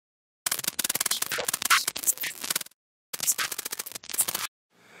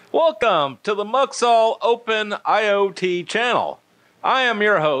Welcome to the Muxall Open IoT channel. I am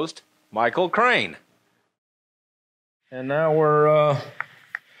your host, Michael Klein. And now we're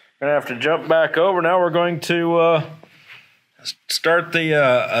gonna have to jump back over. Now we're going to start the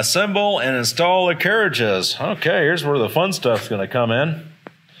assemble and install the carriages. Okay, here's where the fun stuff's gonna come in.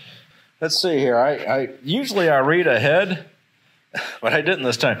 Let's see here. I usually read ahead, but I didn't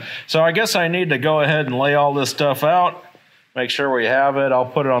this time. So I guess I need to go ahead and lay all this stuff out. Make sure we have it. I'll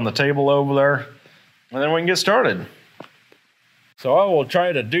put it on the table over there, and then we can get started. So I will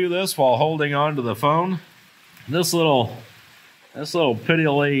try to do this while holding on to the phone. This little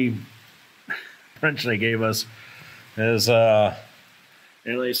piddly wrench they gave us is and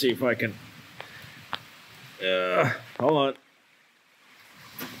let me see if I can hold on.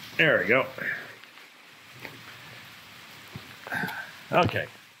 There we go. Okay,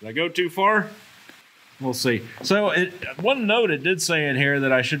 did I go too far? We'll see. So one note it did say in here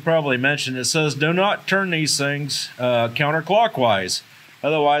that I should probably mention, it says do not turn these things counterclockwise,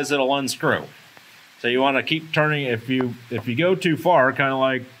 otherwise it'll unscrew. So you want to keep turning. If you go too far, kind of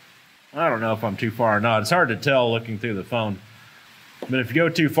like, I don't know if I'm too far or not. It's hard to tell looking through the phone. But if you go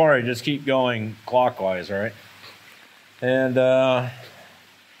too far, you just keep going clockwise, right? And I'll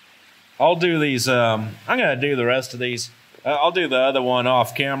do these. I'm going to do the rest of these. I'll do the other one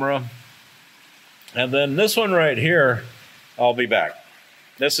off camera. And then this one right here, I'll be back.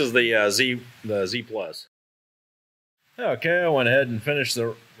 This is the Z Plus. Okay, I went ahead and finished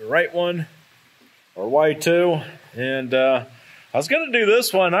the right one, or Y2, and I was gonna do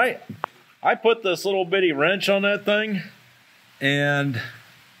this one. I put this little bitty wrench on that thing, and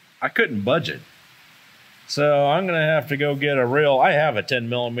I couldn't budge it. So I'm gonna have to go get a real. I have a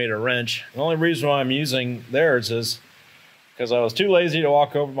 10mm wrench. The only reason why I'm using theirs is because I was too lazy to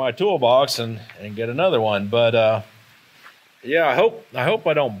walk over my toolbox and get another one. But yeah, I hope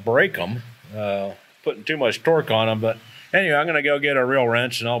I don't break them, putting too much torque on them. But anyway, I'm gonna go get a real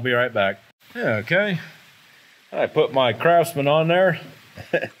wrench and I'll be right back. Okay, I put my Craftsman on there.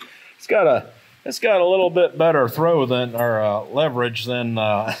 It's got a little bit better throw than or leverage than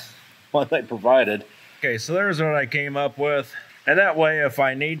what they provided. Okay, so there's what I came up with, and that way, if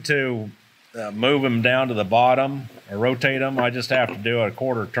I need to move them down to the bottom or rotate them, I just have to do a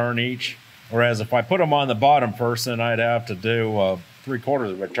quarter turn each. Whereas if I put them on the bottom first, then I'd have to do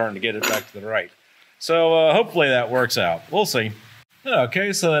 3/4 of a turn to get it back to the right. So hopefully that works out. We'll see.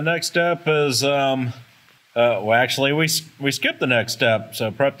 Okay, so the next step is, well, actually we skipped the next step.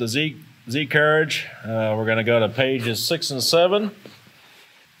 So prep the Z carriage. We're going to go to pages 6 and 7,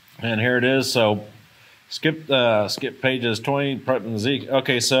 and here it is. So skip pages 20, prepping the Z.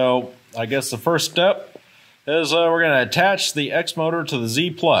 Okay, so I guess the first step is we're going to attach the X motor to the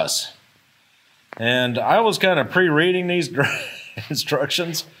Z Plus. And I was kind of pre-reading these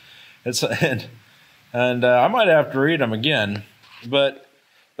instructions. And I might have to read them again, but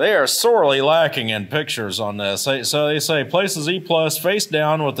they are sorely lacking in pictures on this. So they say place the Z Plus face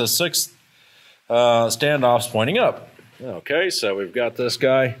down with the 6 standoffs pointing up. Okay, so we've got this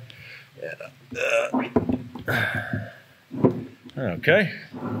guy. Okay.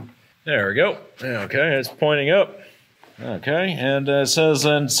 There we go. Okay, it's pointing up. Okay, and it says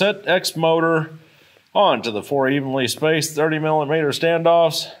then set X motor on to the 4 evenly spaced 30mm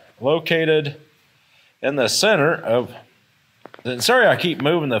standoffs located in the center of. And sorry, I keep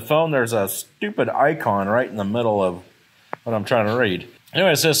moving the phone. There's a stupid icon right in the middle of what I'm trying to read.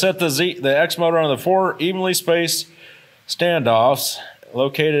 Anyway, it says set the X motor on the 4 evenly spaced standoffs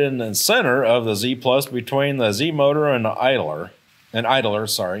located in the center of the Z Plus between the Z motor and the idler.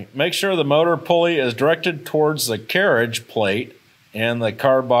 Make sure the motor pulley is directed towards the carriage plate and the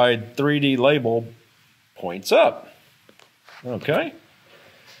carbide 3D label points up. Okay.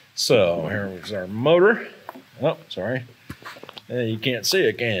 So here's our motor. Oh, sorry. You can't see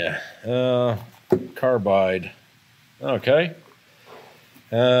it, can you? Carbide. Okay.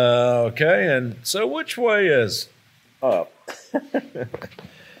 Okay, and so which way is up?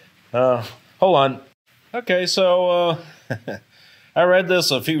 Hold on. Okay, so I read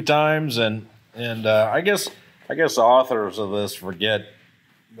this a few times, and I guess the authors of this forget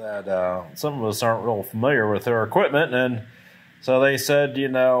that some of us aren't real familiar with their equipment, and so they said, you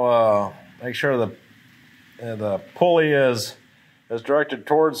know, make sure the pulley is directed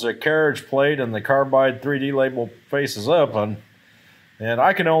towards the carriage plate and the carbide 3D label faces up, and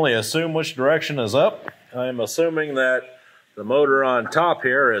I can only assume which direction is up. I'm assuming that the motor on top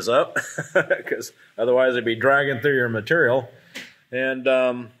here is up, because otherwise it'd be dragging through your material. And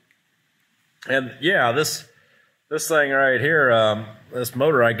yeah, this thing right here, this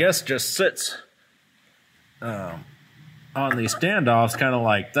motor, I guess, just sits on these standoffs kind of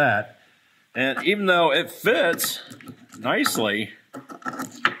like that. And even though it fits nicely,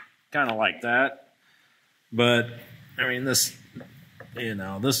 kind of like that, but I mean this, you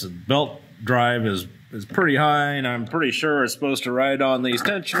know, this belt drive is pretty high, and I'm pretty sure it's supposed to ride on these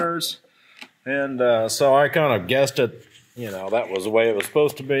tensioners. And so I kind of guessed it, you know, that was the way it was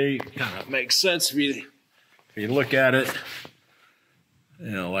supposed to be. Kind of makes sense if you look at it,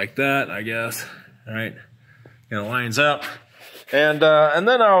 you know, like that, I guess, right? It lines up. And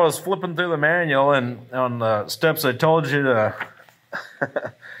then I was flipping through the manual and on the steps I told you to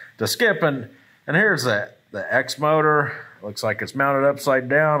to skip, and here's the X motor. Looks like it's mounted upside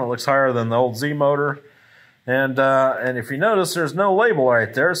down. It looks higher than the old Z motor. And if you notice, there's no label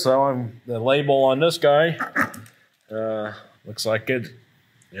right there. So the label on this guy looks like it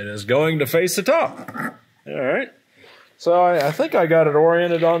is going to face the top. All right. So I think I got it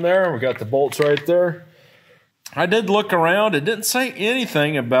oriented on there. We got the bolts right there. I did look around. It didn't say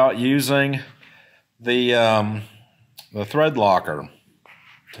anything about using the thread locker,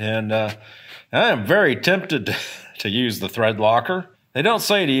 and I am very tempted to use the thread locker. They don't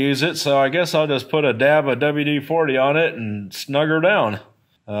say to use it, so I guess I'll just put a dab of WD-40 on it and snug her down.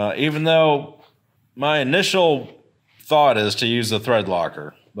 Even though my initial thought is to use the thread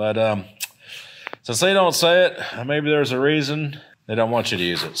locker, but since they don't say it, maybe there's a reason they don't want you to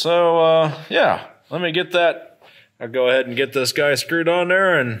use it. So yeah, let me get that. I'll go ahead and get this guy screwed on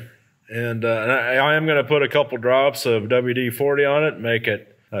there, and I am going to put a couple drops of WD-40 on it and make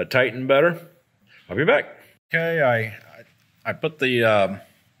it tighten better. I'll be back. Okay, I put the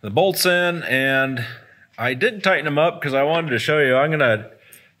bolts in, and I didn't tighten them up because I wanted to show you. I'm going to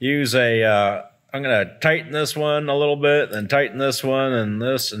use I'm going to tighten this one a little bit, then tighten this one and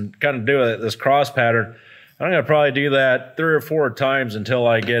this, and kind of do this cross pattern. I'm going to probably do that 3 or 4 times until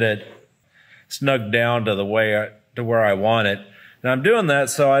I get it snugged down to where I want it. And I'm doing that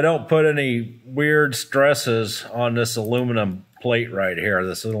so I don't put any weird stresses on this aluminum plate right here,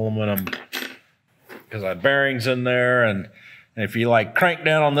 this aluminum, because I have bearings in there, and if you like crank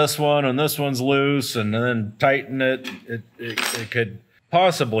down on this one and this one's loose and then tighten it, it could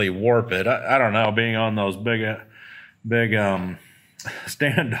possibly warp it. I don't know, being on those big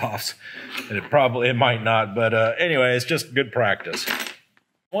standoffs, it might not, but anyway, it's just good practice.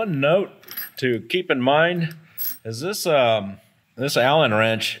 One note to keep in mind is this Allen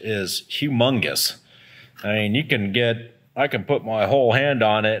wrench is humongous. I mean, I can put my whole hand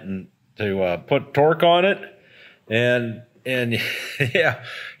on it and to put torque on it, and yeah,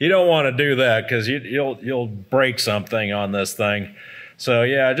 you don't want to do that because you'll break something on this thing. So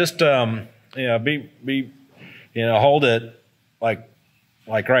yeah, just hold it like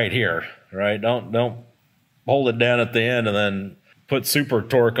right here, right? Don't hold it down at the end and then put super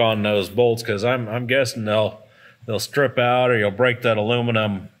torque on those bolts, because I'm guessing they'll strip out or you'll break that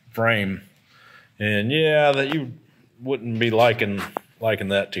aluminum frame. And yeah, that you wouldn't be liking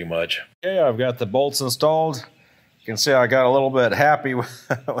that too much. Okay, I've got the bolts installed. You can see I got a little bit happy with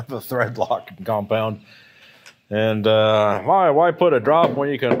the thread lock compound. And why put a drop when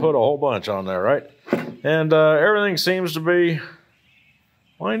you can put a whole bunch on there, right? And everything seems to be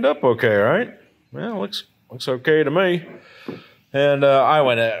lined up okay, right? Well, looks okay to me. And I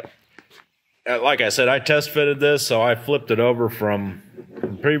went like I said, I test fitted this, so I flipped it over from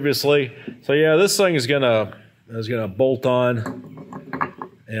previously. So yeah, this thing is gonna bolt on,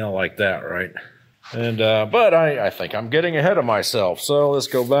 like that, right? And but I think I'm getting ahead of myself. So let's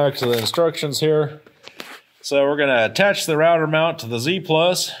go back to the instructions here. So we're gonna attach the router mount to the Z+.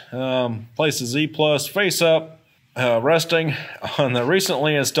 Place the Z+ face up, resting on the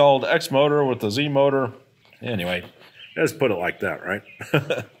recently installed X motor with the Z motor. Anyway, just put it like that, right?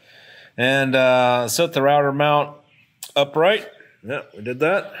 And set the router mount upright. Yep, we did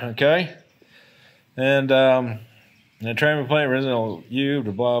that. Okay. And the tramming plate, original U,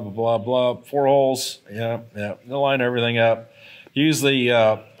 blah, blah, blah, blah. 4 holes. Yeah. They'll line everything up. Use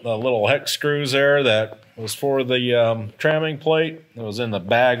the little hex screws there that was for the tramming plate. It was in the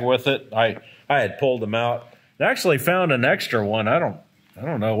bag with it. I had pulled them out. I actually found an extra one. I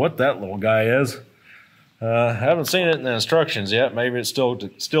don't know what that little guy is. I haven't seen it in the instructions yet. Maybe it's still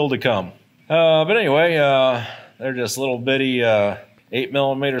to come. But anyway, they're just little bitty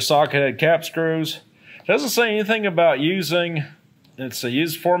 8mm socket head cap screws. It doesn't say anything about using.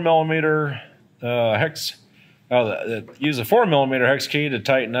 Use 4mm hex. Use a 4mm hex key to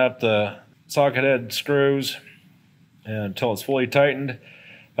tighten up the socket head screws until it's fully tightened.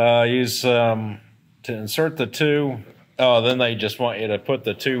 Use to insert the 2. Oh, then they just want you to put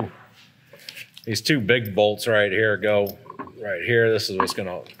these 2 big bolts right here go right here. This is what's going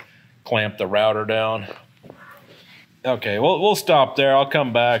to clamp the router down. Okay, we'll stop there. I'll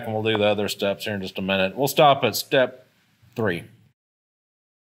come back and we'll do the other steps here in just a minute. We'll stop at step 3.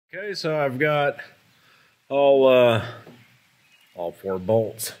 Okay, so I've got all 4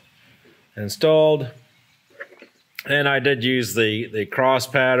 bolts installed, and I did use the cross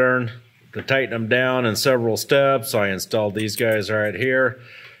pattern to tighten them down in several steps. I installed these guys right here,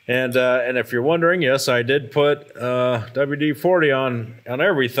 and if you're wondering, yes, I did put WD-40 on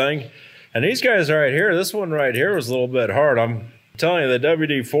everything. And these guys right here, this one right here was a little bit hard. I'm telling you, the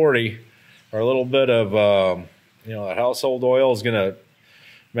WD-40 or a little bit of household oil is gonna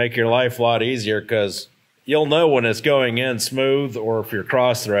make your life a lot easier, because you'll know when it's going in smooth or if you're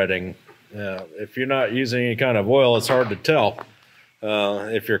cross-threading. If you're not using any kind of oil, it's hard to tell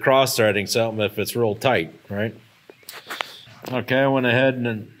if you're cross-threading something, if it's real tight, right? Okay, I went ahead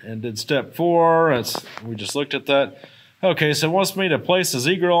and did step 4. We just looked at that. Okay, so it wants me to place the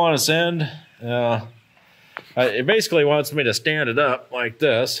Z-grill on its end. It basically wants me to stand it up like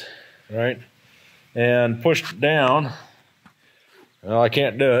this, right? And push it down. Well, I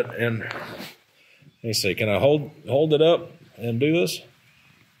can't do it. And let me see, can I hold it up and do this?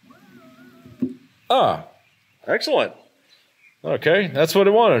 Ah, excellent. Okay, that's what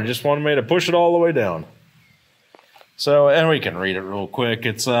it wanted. It just wanted me to push it all the way down. So, and we can read it real quick.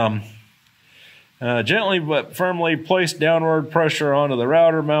 It's gently but firmly place downward pressure onto the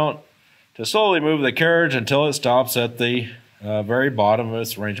router mount to slowly move the carriage until it stops at the very bottom of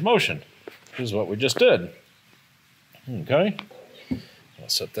its range of motion, which is what we just did. Okay, I'll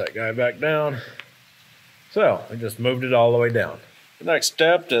set that guy back down. So, we just moved it all the way down. The next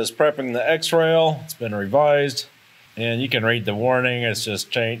step is prepping the X-rail. It's been revised, and you can read the warning. It's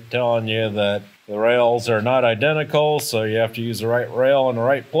just telling you that the rails are not identical, so you have to use the right rail in the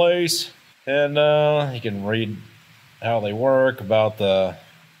right place. And you can read how they work, about the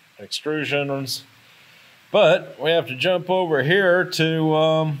extrusions. But we have to jump over here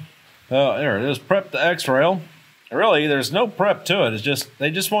to, there it is, prep the X-rail. Really, there's no prep to it. It's just,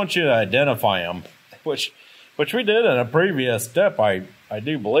 they just want you to identify them, which we did in a previous step, I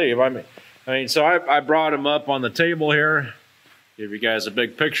do believe. I mean, so I brought them up on the table here, give you guys a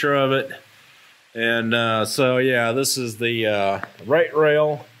big picture of it. And so, yeah, this is the right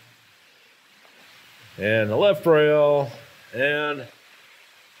rail, and the left rail, and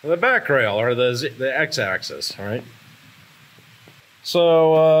the back rail, or the x-axis, right?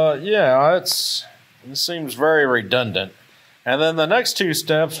 So, yeah, it seems very redundant. And then the next 2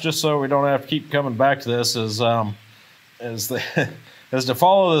 steps, just so we don't have to keep coming back to this, is to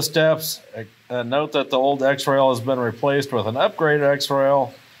follow the steps. Note that the old X-rail has been replaced with an upgraded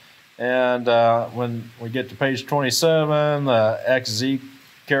X-rail. And when we get to page 27, the XZ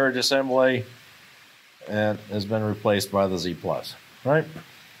carriage assembly has been replaced by the Z+, right?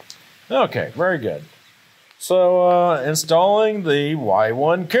 Okay, very good. So installing the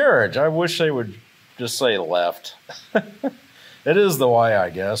Y1 carriage. I wish they would just say left. It is the Y, I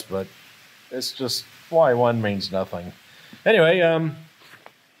guess, but it's just Y1 means nothing. Anyway,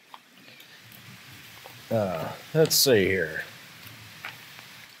 let's see here.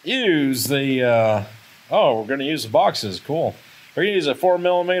 Use the, we're going to use the boxes. Cool. We're going to use a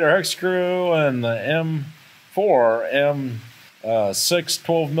 4mm hex screw and the M4, M6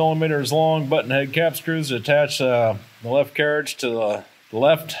 12mm long button head cap screws to attach the left carriage to the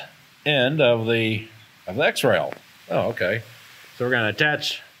left end of the X-rail. Oh, okay. So we're going to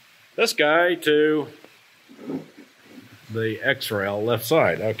attach this guy to the X-rail left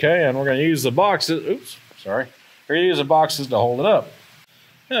side. Okay, and we're going to use the boxes. Oops, sorry. We're going to use the boxes to hold it up.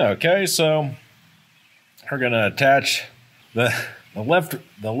 Okay, so we're going to attach the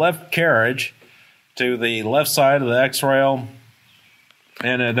left carriage to the left side of the X-rail.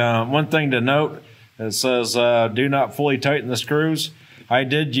 And one thing to note, it says do not fully tighten the screws. I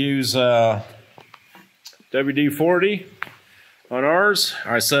did use WD-40 on ours.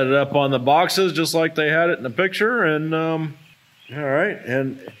 I set it up on the boxes just like they had it in the picture, and all right,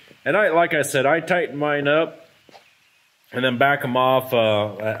 and like I said, I tighten mine up and then back them off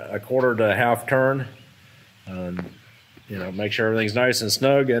a quarter to half turn, make sure everything's nice and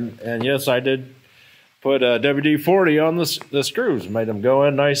snug. And yes, I did put WD-40 on the screws, made them go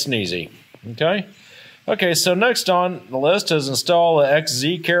in nice and easy. Okay, so next on the list is install the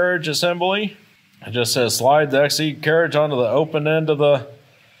XZ carriage assembly. It just says slide the XZ carriage onto the open end of the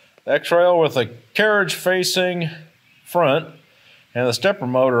X-rail with the carriage facing front and the stepper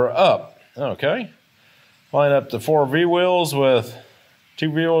motor up. Okay. Line up the 4 V-wheels with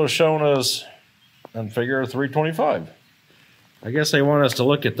 2 V-wheels shown as in figure 325. I guess they want us to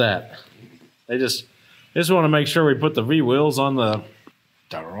look at that. They just want to make sure we put the V-wheels on the, I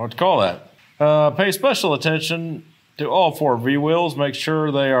don't know what to call that. Pay special attention to all 4 V-wheels. Make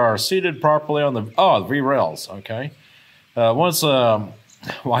sure they are seated properly on the V-rails. Okay. Once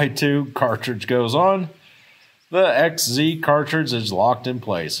Y2 cartridge goes on, the XZ cartridge is locked in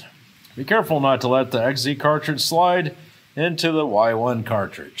place. Be careful not to let the XZ cartridge slide into the Y1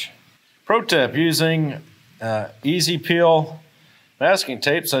 cartridge. Pro tip: using easy peel masking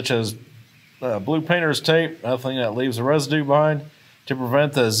tape such as blue painter's tape, nothing that leaves a residue behind, to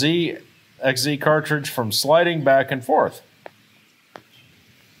prevent the XZ cartridge from sliding back and forth.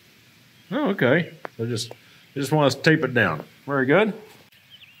 Oh, okay. So just want to tape it down. Very good.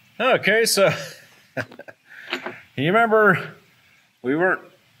 Okay, so you remember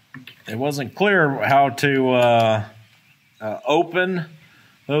it wasn't clear how to open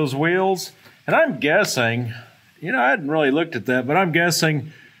those wheels, and I'm guessing, I hadn't really looked at that, but I'm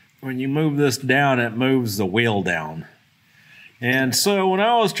guessing when you move this down, it moves the wheel down. And so when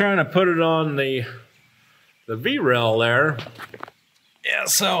I was trying to put it on the V-rail there, yeah,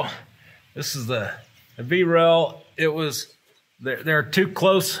 so this is the V-rail. It was, they're too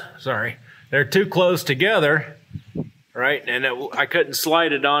close, sorry. They're too close together, right? And I couldn't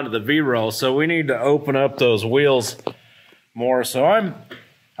slide it onto the V-rail, so we need to open up those wheels more. So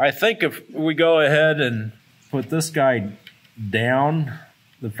I think if we go ahead and put this guy down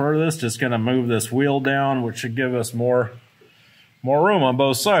the furthest, it's going to move this wheel down, which should give us more room on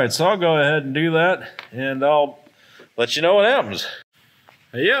both sides. So I'll go ahead and do that, and I'll let you know what happens.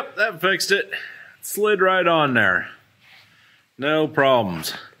 Yep, that fixed it. Slid right on there. No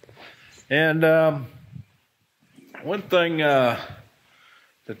problems. And one thing to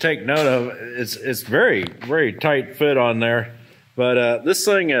take note of, it's very, very tight fit on there, but this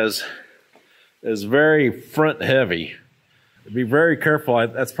thing is very front heavy. Be very careful.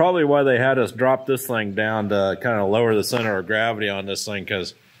 That's probably why they had us drop this thing down to kind of lower the center of gravity on this thing,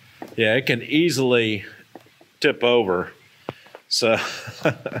 because, yeah, it can easily tip over. So,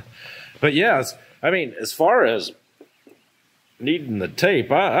 but yeah, I mean, as far as needing the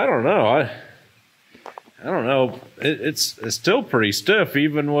tape, I don't know. I don't know. It's still pretty stiff,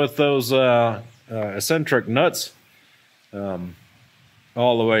 even with those eccentric nuts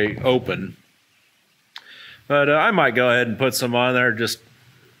all the way open. But I might go ahead and put some on there just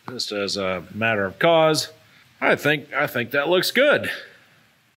as a matter of cause. I think that looks good.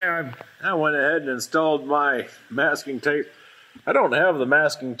 I went ahead and installed my masking tape. I don't have the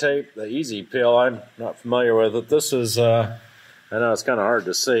masking tape, the Easy Peel. I'm not familiar with it. This is, I know it's kind of hard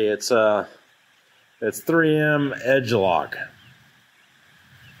to see. It's 3M Edge Lock.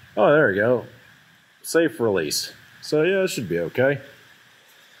 Oh, there we go. Safe release. So yeah, it should be okay.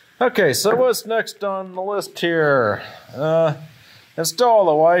 Okay, so what's next on the list here? Install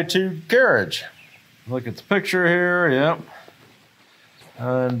the Y2 carriage. Look at the picture here, yep.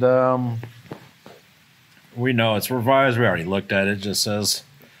 And we know it's revised. We already looked at it. It just says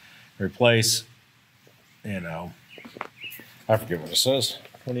replace, I forget what it says,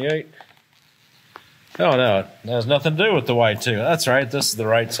 28. Oh, no, it has nothing to do with the Y2. That's right, this is the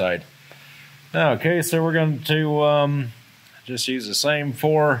right side. Okay, so we're going to just use the same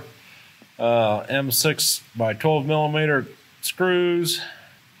 4 M6 by 12 millimeter screws.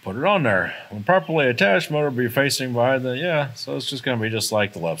 Put it on there. When properly attached, motor will be facing behind so it's just going to be just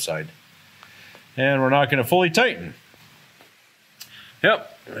like the left side. And we're not going to fully tighten.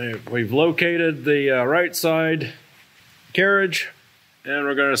 Yep, we've located the right side carriage, and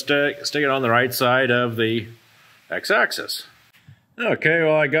we're going to stick it on the right side of the X-axis. Okay,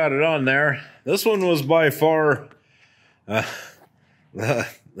 well, I got it on there. This one was by far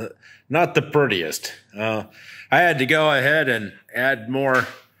not the prettiest. I had to go ahead and add more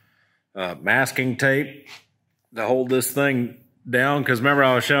masking tape to hold this thing down, because remember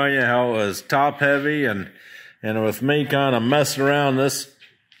I was showing you how it was top heavy, and with me kind of messing around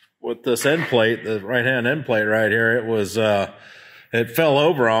with this end plate, the right hand end plate right here, it fell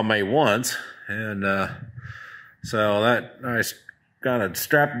over on me once, and so that I kind of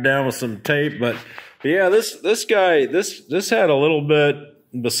strapped it down with some tape. But yeah, this guy had a little bit,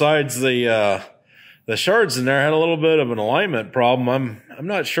 besides the shards in there, had a little bit of an alignment problem. I'm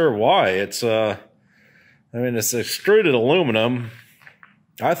not sure why. It's it's extruded aluminum.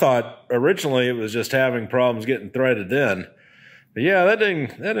 I thought originally it was just having problems getting threaded in, but yeah, that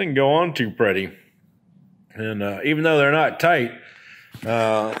didn't go on too pretty. And even though they're not tight,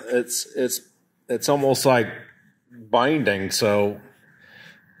 it's almost like binding. So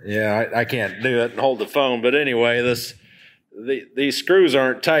yeah, I can't do it and hold the phone. But anyway, these screws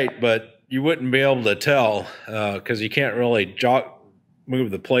aren't tight, but you wouldn't be able to tell because you can't really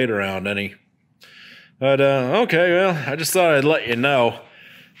move the plate around any. But okay, well, I just thought I'd let you know.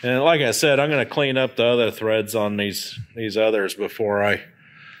 And like I said, I'm going to clean up the other threads on these others before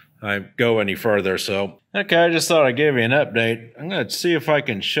I go any further. So, okay, I just thought I'd give you an update. I'm going to see if I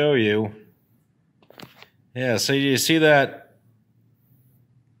can show you. Yeah, so you see that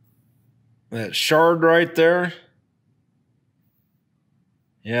shard right there?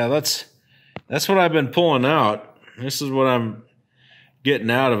 Yeah, that's what I've been pulling out. This is what I'm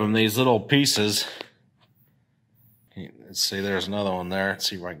getting out of them, these little pieces. Let's see, there's another one there. Let's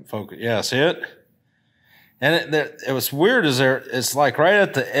see if I can focus. Yeah, see it? And it was weird, it's like right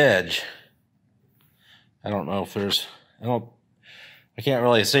at the edge. I don't know if there's, I can't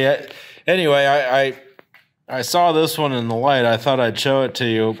really see it. Anyway, I saw this one in the light. I thought I'd show it to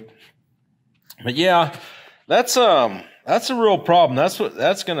you. But yeah, that's a real problem.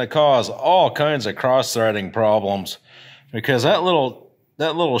 That's going to cause all kinds of cross-threading problems, because that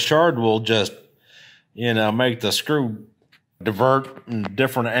little shard will just, make the screw divert in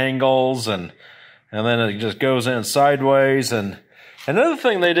different angles, and then it just goes in sideways. And another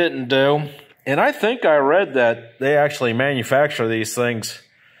thing they didn't do, and I think I read that they actually manufacture these things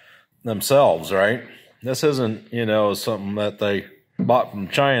themselves, right? This isn't, something that they bought from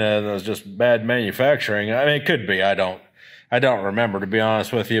China and it was just bad manufacturing. I mean, it could be. I don't remember, to be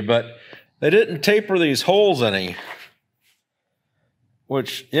honest with you. But they didn't taper these holes any.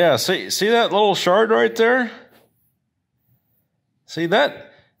 Which, yeah, see that little shard right there? See,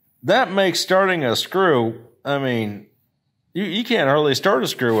 that makes starting a screw, I mean, you can't hardly start a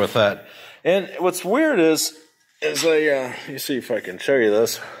screw with that. And what's weird is let me see if I can show you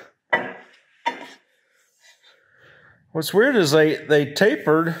this. What's weird is they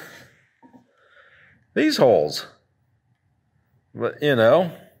tapered these holes. But,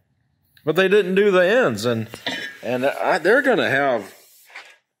 but they didn't do the ends. And they're going to have,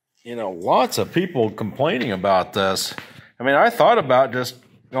 lots of people complaining about this. I mean, I thought about just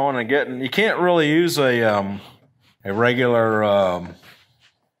going and getting, you can't really use a regular,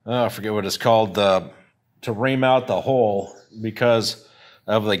 I forget what it's called, to ream out the hole because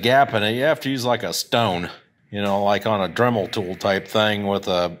of the gap in it. You have to use like a stone, like on a Dremel tool type thing with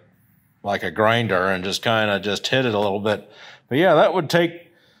like a grinder, and just kind of just hit it a little bit. But yeah, that would take,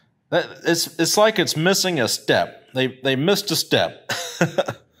 it's like it's missing a step. They missed a step.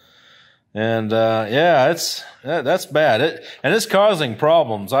 And yeah, that's bad. And it's causing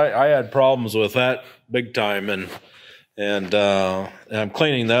problems. I had problems with that big time, and I'm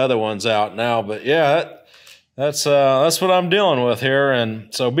cleaning the other ones out now. But yeah, that's what I'm dealing with here.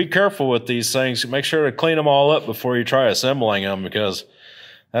 And so be careful with these things. Make sure to clean them all up before you try assembling them, because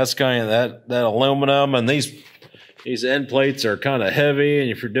that's kind of that aluminum, and these end plates are kind of heavy. And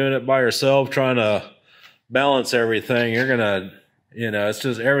if you're doing it by yourself, trying to balance everything, you're gonna, it's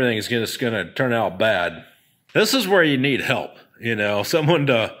just, everything is just gonna turn out bad. This is where you need help, someone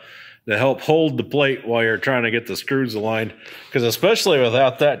to help hold the plate while you're trying to get the screws aligned. Because especially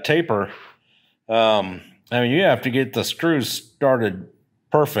without that taper, I mean, you have to get the screws started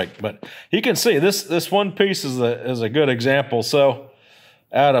perfect. But you can see this one piece is a good example. So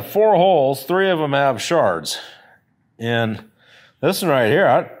out of 4 holes, 3 of them have shards. And this one right here,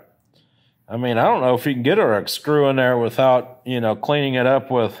 I mean, I don't know if you can get a screw in there without, cleaning it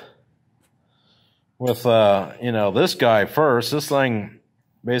up with this guy first. This thing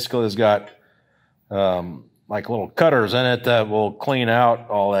basically has got like little cutters in it that will clean out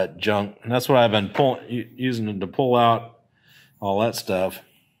all that junk. And that's what I've been using to pull out all that stuff.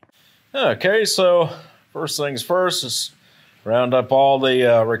 Okay, so first things first is round up all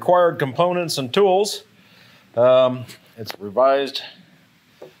the required components and tools. It's revised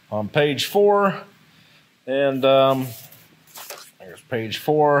on page 4, and there's page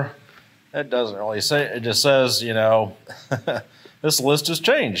 4. It doesn't really say, it just says, this list has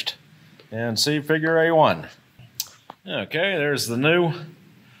changed. And see figure A1. Okay, there's the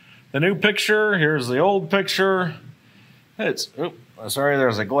new picture. Here's the old picture. Sorry,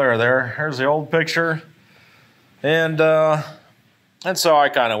 there's a glare there. Here's the old picture. And so I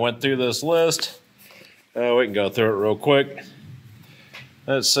kind of went through this list. We can go through it real quick.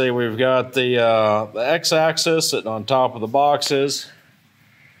 Let's see, we've got the X-axis sitting on top of the boxes,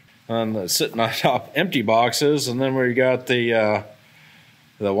 and sitting on top empty boxes, and then we've got the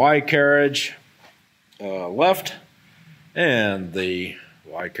Y carriage left, and the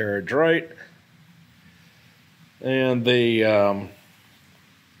Y carriage right, and the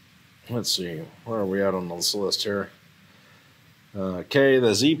let's see, where are we at on this list here? Okay,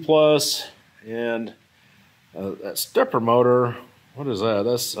 the Z plus, and that stepper motor. What is that?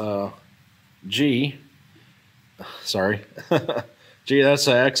 That's G. Sorry. G, that's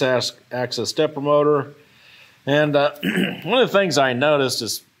an X-axis stepper motor. And one of the things I noticed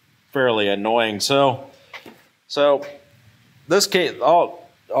is fairly annoying. So this came,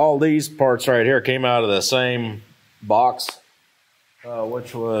 all these parts right here came out of the same box,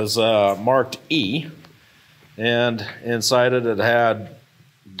 which was marked E, and inside it had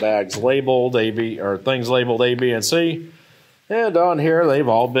bags labeled A, B, or things labeled A, B, and C, and on here they've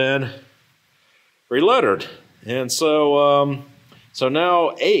all been relettered. And so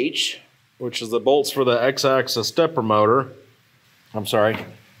now H, which is the bolts for the X-axis stepper motor, I'm sorry,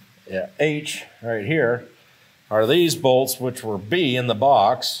 yeah, H right here are these bolts, which were B in the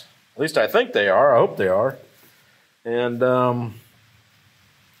box. At least I think they are. I hope they are. And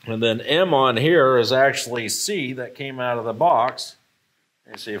then M on here is actually C that came out of the box.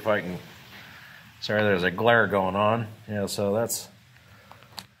 Let me see if I can. Sorry, there's a glare going on. Yeah, so that's,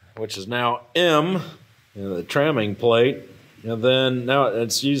 which is now M, you know, the tramming plate. And then now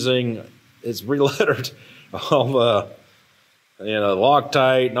it's relettered all the, you know,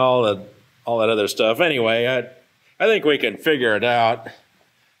 Loctite and all that other stuff. Anyway, I think we can figure it out.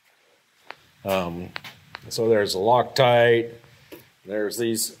 So there's a Loctite. There's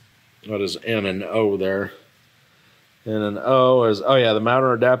these, what is N and O there? N and O is, oh yeah, the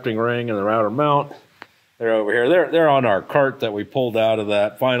mounter adapting ring and the router mount. They're over here. They're on our cart that we pulled out of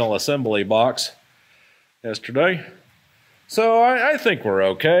that final assembly box yesterday. So I think we're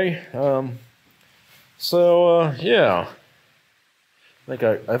okay. Yeah.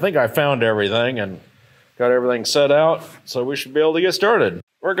 I think I found everything and got everything set out, so we should be able to get started.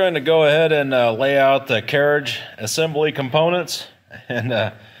 We're going to go ahead and lay out the carriage assembly components.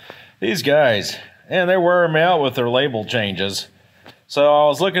 And these guys, and they're wearing me out with their label changes. So I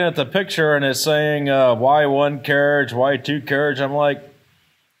was looking at the picture and it's saying Y1 carriage, Y2 carriage. I'm like,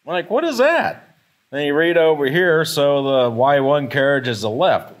 what is that? Then you read over here, so the Y1 carriage is the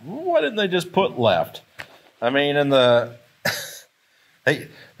left. Why didn't they just put left? I mean, in the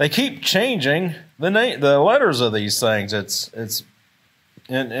they keep changing the letters of these things.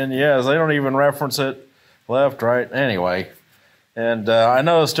 And yes, they don't even reference it left, right. Anyway, and I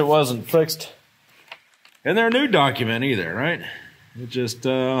noticed it wasn't fixed in their new document either, right? It just D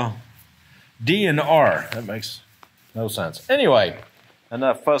and R. That makes no sense. Anyway,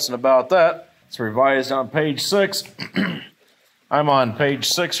 enough fussing about that. It's revised on page 6. I'm on page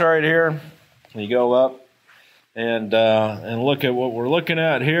 6 right here. You go up and look at what we're looking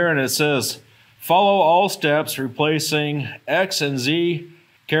at here, and it says, follow all steps replacing X and Z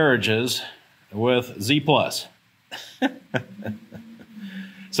carriages with Z+.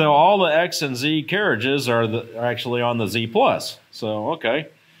 So all the X and Z carriages are actually on the Z+. So, okay.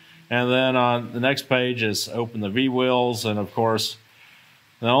 And then on the next page is open the V wheels, and of course,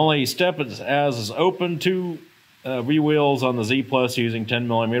 the only step it has is open 2 V wheels on the Z+ using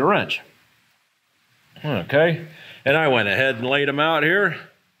 10mm wrench. Okay, and I went ahead and laid them out here.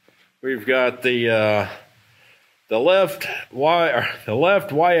 We've got the left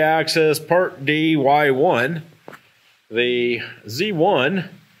y-axis part D Y1, the Z1,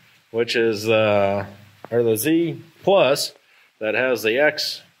 which is or the Z+ that has the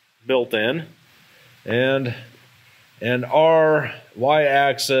X built in, and R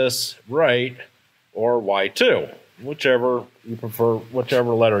y-axis right or Y2, whichever you prefer,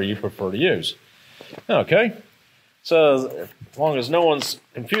 whichever letter you prefer to use. Okay, so as long as no one's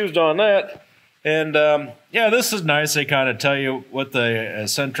confused on that, and yeah, this is nice. They kind of tell you what the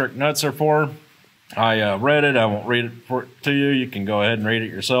eccentric nuts are for. I read it. I won't read it to you. You can go ahead and read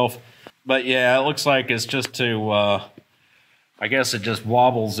it yourself. But yeah, it looks like it's just to, I guess it just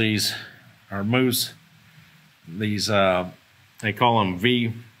wobbles these, or moves these, they call them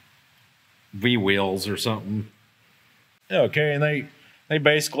V wheels or something. Okay, and they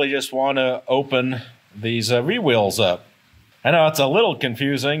basically just want to open these V wheels up. I know it's a little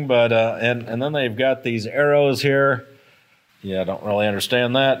confusing, but and then they've got these arrows here. Yeah, I don't really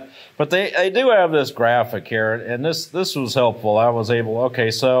understand that, but they do have this graphic here, and this was helpful. I was able,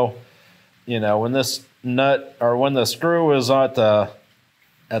 okay, so you know, when this nut, or when the screw is at the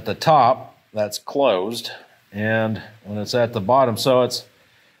top, that's closed, and when it's at the bottom, so it's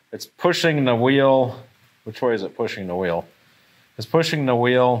pushing the wheel. Which way is it pushing the wheel? It's pushing the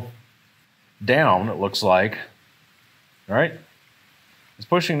wheel down, it looks like. Right? It's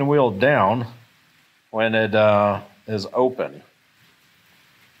pushing the wheel down when it is open,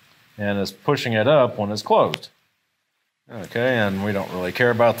 and it's pushing it up when it's closed. Okay, and we don't really care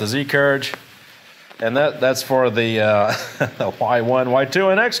about the Z carriage, and that's for the the Y1,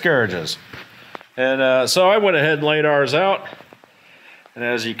 Y2, and X carriages. And so I went ahead and laid ours out, and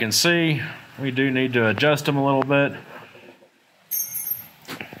as you can see, we do need to adjust them a little bit.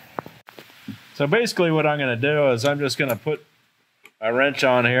 So basically what I'm going to do is I'm just going to put a wrench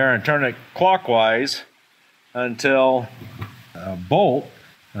on here and turn it clockwise until a bolt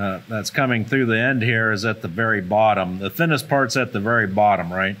that's coming through the end here is at the very bottom. The thinnest part's at the very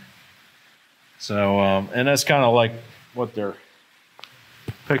bottom, right? So, and that's kind of like what their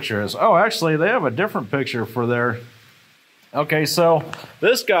picture is. Oh, actually, they have a different picture for their... Okay, so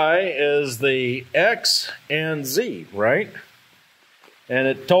this guy is the X and Z, right? And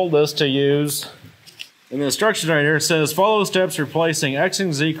it told us to use, in the instructions right here, it says, follow the steps replacing X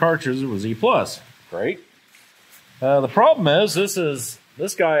and Z cartridges with Z+. Great. The problem is,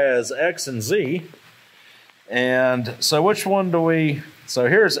 this guy has X and Z. And so which one do we... So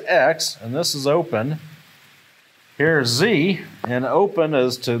here's X, and this is open. Here's Z, and open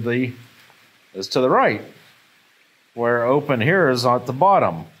is to the right. Where open here is at the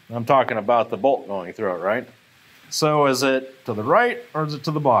bottom. I'm talking about the bolt going through it, right? So is it to the right or is it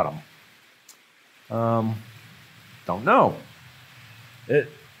to the bottom? Don't know. I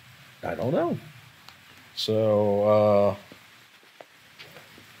don't know. So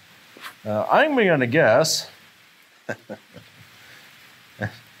I'm going to guess.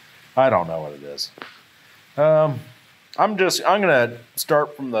 I don't know what it is. I'm going to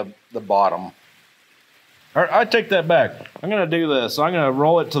start from the bottom. I take that back. I'm going to do this. I'm going to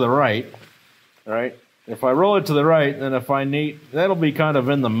roll it to the right. Right? If I roll it to the right, then if I need, that'll be kind of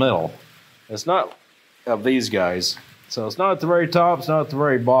in the middle. It's not of these guys. So it's not at the very top. It's not at the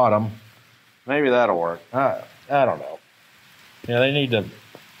very bottom. Maybe that'll work. I don't know. Yeah, they need to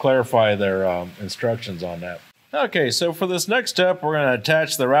clarify their instructions on that. Okay, so for this next step, we're going to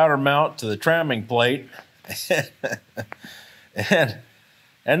attach the router mount to the tramming plate.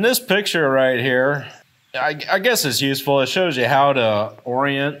 and this picture right here, I guess it's useful. It shows you how to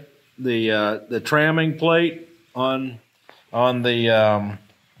orient the tramming plate on the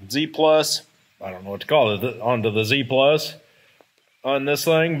Z Plus. I don't know what to call it, onto the Z Plus on this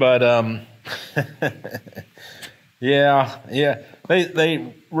thing, but yeah,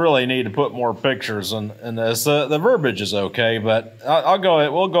 they really need to put more pictures in this. The verbiage is okay, but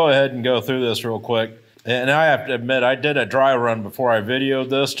we'll go ahead and go through this real quick. And I have to admit, I did a dry run before I videoed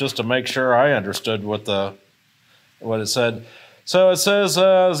this just to make sure I understood what it said. So it says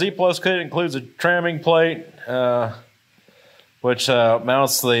Z Plus kit includes a tramming plate, which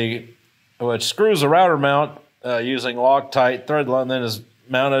screws the router mount using Loctite thread lock, and then is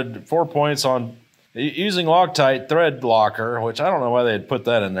mounted 4 points on using Loctite thread locker, which I don't know why they'd put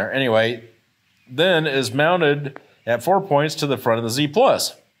that in there. Anyway, then is mounted at 4 points to the front of the Z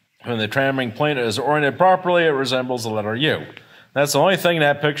Plus. When the tramming plate is oriented properly, it resembles the letter U. That's the only thing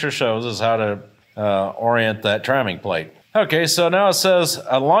that picture shows is how to orient that tramming plate. Okay, so now it says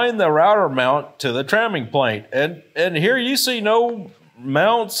align the router mount to the tramming plate. And here you see no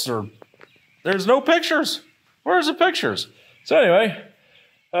mounts, or there's no pictures. Where's the pictures? So anyway,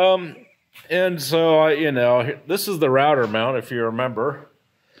 and so, this is the router mount, if you remember.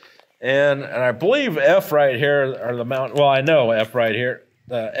 And I believe F right here are the mount. Well, I know F right here.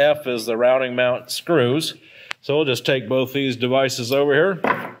 F is the routing mount screws. So we'll just take both these devices over here,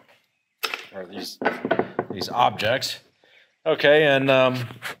 or these objects. Okay, and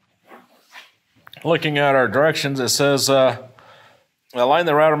looking at our directions, it says align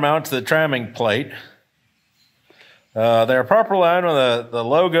the router mount to the tramming plate. They are properly aligned with the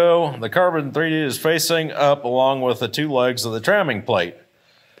logo. The carbon 3D is facing up along with the two legs of the tramming plate.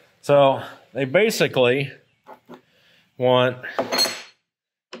 So they basically want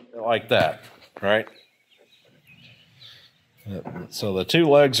like that, right? So the two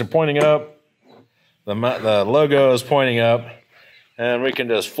legs are pointing up, the logo is pointing up, and we can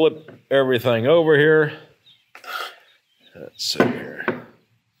just flip everything over here. Let's see here.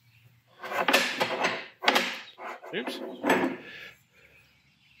 Oops.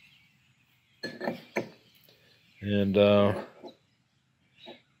 And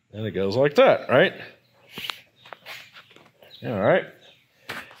it goes like that, right? All right.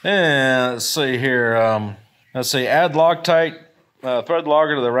 And let's see here. Let's see, add Loctite thread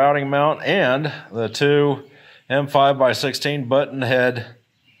locker to the routing mount and the two M5x16 button head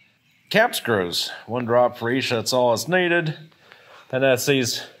cap screws. One drop for each, that's all that's needed. And that's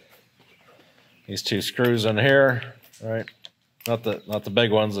these two screws in here, right? Not the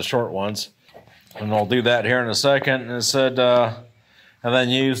big ones, the short ones. And we'll do that here in a second. And it said, and then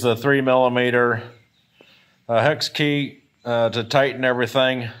use the 3mm hex key to tighten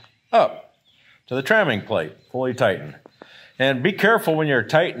everything up to the tramming plate, fully tighten. And be careful when you're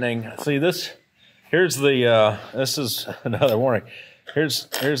tightening. See this? Here's the. This is another warning. Here's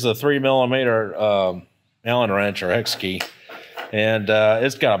the 3mm Allen wrench or hex key, and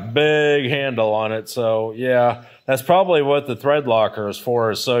it's got a big handle on it. So yeah, That's probably what the thread locker is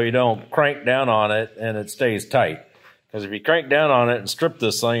for, is so you don't crank down on it and it stays tight. Because if you crank down on it and strip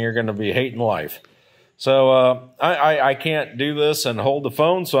this thing, you're going to be hating life. So I can't do this and hold the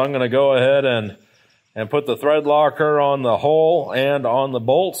phone, so I'm going to go ahead and put the thread locker on the hole and on the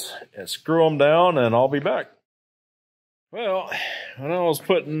bolts and screw them down, and I'll be back. Well, when I was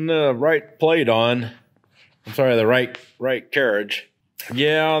putting the right plate on, the right carriage.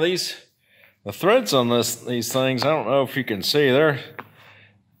 Yeah, the threads on these things, I don't know if you can see, they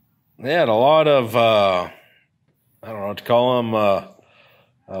had a lot of I don't know what to call them,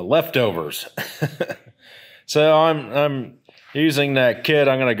 leftovers. So I'm using that kit.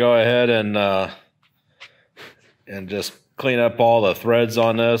 I'm going to go ahead and just clean up all the threads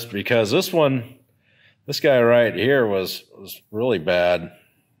on this, because this guy right here was really bad.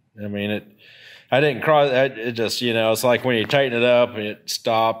 I mean, I didn't cross it. Just, it's like when you tighten it up and it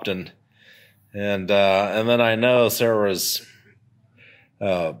stopped, and then I noticed there was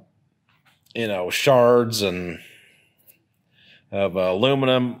shards of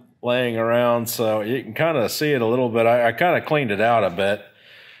aluminum laying around, so you can kind of see it a little bit. I kind of cleaned it out a bit,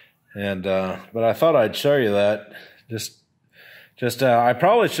 and but I thought I'd show you that. I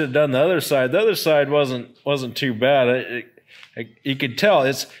probably should have done the other side. The other side wasn't too bad. You could tell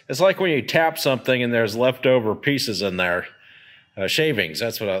it's like when you tap something and there's leftover pieces in there, shavings.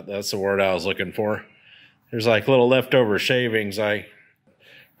 That's the word I was looking for. There's like little leftover shavings. I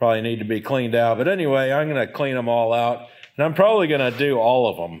probably need to be cleaned out. But anyway, I'm going to clean them all out. And I'm probably going to do all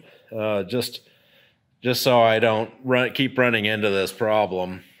of them, just so I don't keep running into this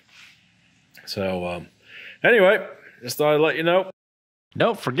problem. So anyway, just thought I'd let you know.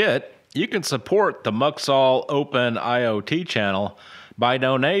 Don't forget, you can support the Muxall Open IoT channel by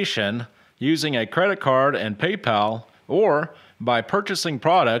donation using a credit card and PayPal, or by purchasing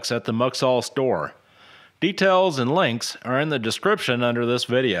products at the Muxall store. Details and links are in the description under this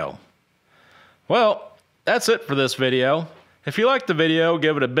video. Well, that's it for this video. If you liked the video,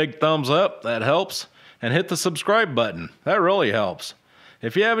 give it a big thumbs up, that helps, and hit the subscribe button, that really helps.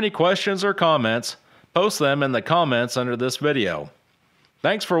 If you have any questions or comments, post them in the comments under this video.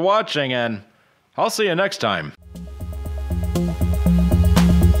 Thanks for watching, and I'll see you next time.